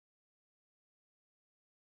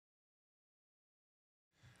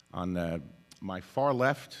On my far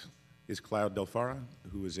left is Cloud Del Fara,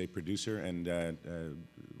 who is a producer and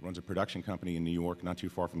runs a production company in New York, not too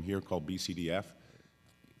far from here, called BCDF.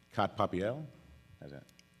 Kat Papiel, how's that?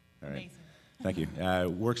 All right. Amazing. Thank you.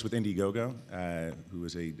 Works with Indiegogo, who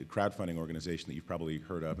is a crowdfunding organization that you've probably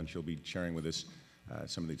heard of, and she'll be sharing with us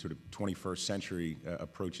some of the sort of 21st century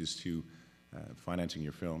approaches to financing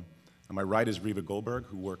your film. On my right is Riva Goldberg,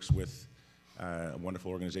 who works with a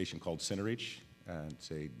wonderful organization called Cinereach.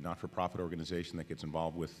 It's a not-for-profit organization that gets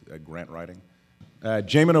involved with grant writing.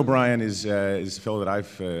 Jamin O'Brien is a fellow that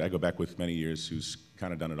I go back with many years, who's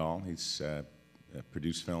kind of done it all. He's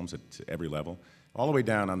produced films at every level. All the way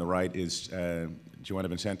down on the right is Joanna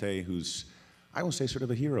Vincente, who's, I will say, sort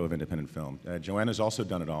of a hero of independent film. Joanna's also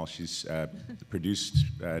done it all. She's produced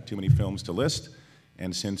too many films to list,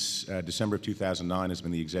 and since December of 2009 has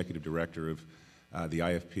been the executive director of the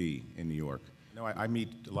IFP in New York. You know, I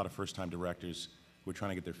meet a lot of first-time directors who are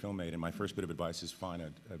trying to get their film made, and my first bit of advice is find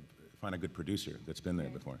a good producer that's been there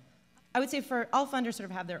before. I would say for all funders sort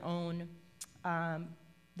of have their own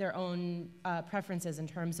preferences in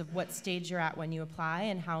terms of what stage you're at when you apply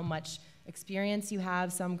and how much experience you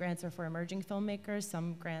have. Some grants are for emerging filmmakers,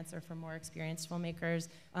 some grants are for more experienced filmmakers.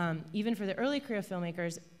 Even for the early career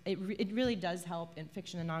filmmakers, it really does help in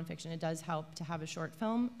fiction and nonfiction. It does help to have a short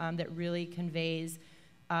film that really conveys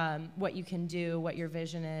what you can do, what your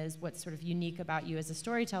vision is, what's sort of unique about you as a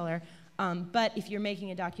storyteller. But if you're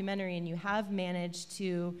making a documentary and you have managed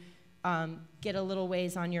to get a little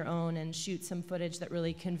ways on your own and shoot some footage that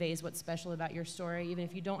really conveys what's special about your story, even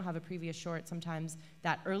if you don't have a previous short, sometimes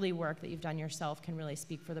that early work that you've done yourself can really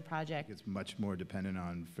speak for the project. It's much more dependent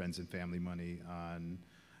on friends and family money, on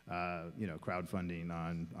crowdfunding,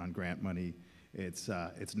 on grant money. It's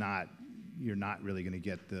not, you're not really going to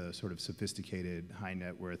get the sort of sophisticated high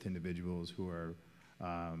net worth individuals who are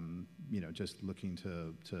just looking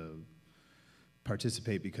to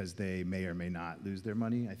participate because they may or may not lose their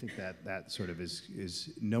money. I think that sort of is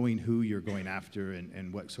knowing who you're going after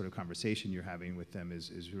and what sort of conversation you're having with them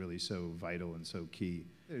is really so vital and so key.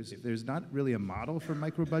 There's not really a model for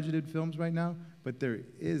micro-budgeted films right now, but there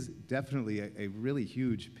is definitely a really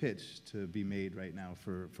huge pitch to be made right now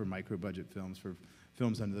for micro-budget films, for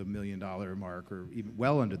films under the $1 million mark, or even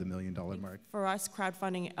well under the $1 million mark. For us,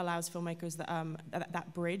 crowdfunding allows filmmakers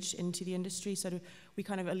that bridge into the industry, so we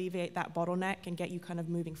kind of alleviate that bottleneck and get you kind of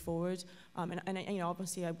moving forward.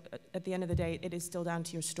 Obviously, at the end of the day, it is still down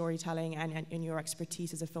to your storytelling and your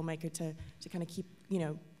expertise as a filmmaker to kind of keep,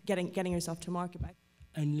 getting yourself to market.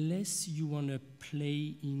 Unless you want to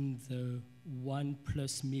play in the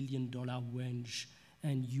 $1+ million range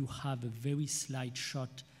and you have a very slight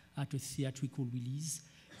shot at a theatrical release,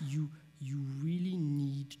 you really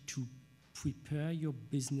need to prepare your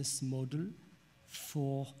business model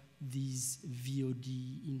for these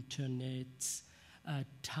VOD, internet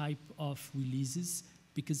type of releases,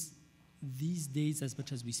 because these days, as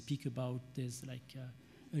much as we speak about, there's like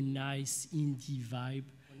a nice indie vibe.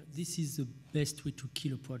 This is the best way to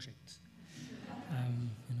kill a project.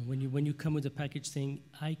 When you come with a package saying,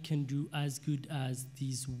 I can do as good as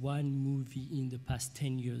this one movie in the past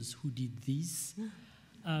 10 years who did this,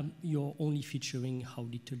 you're only featuring how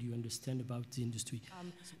little you understand about the industry.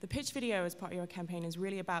 The pitch video as part of your campaign is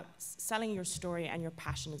really about selling your story and your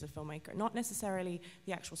passion as a filmmaker, not necessarily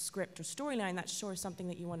the actual script or storyline. That's sure something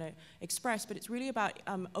that you want to express, but it's really about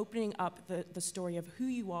opening up the story of who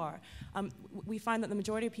you are. We find that the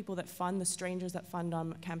majority of people that fund, the strangers that fund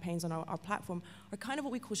campaigns on our platform, are kind of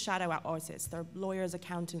what we call shadow artists. They're lawyers,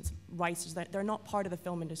 accountants, writers. They're not part of the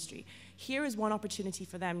film industry. Here is one opportunity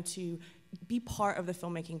for them to be part of the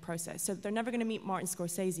filmmaking process. So they're never going to meet Martin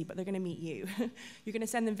Scorsese, but they're going to meet you. You're going to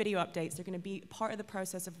send them video updates. They're going to be part of the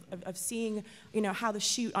process of seeing, how the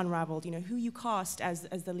shoot unraveled, who you cast as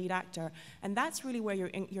the lead actor. And that's really where your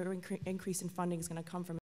increase in funding is going to come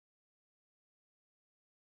from.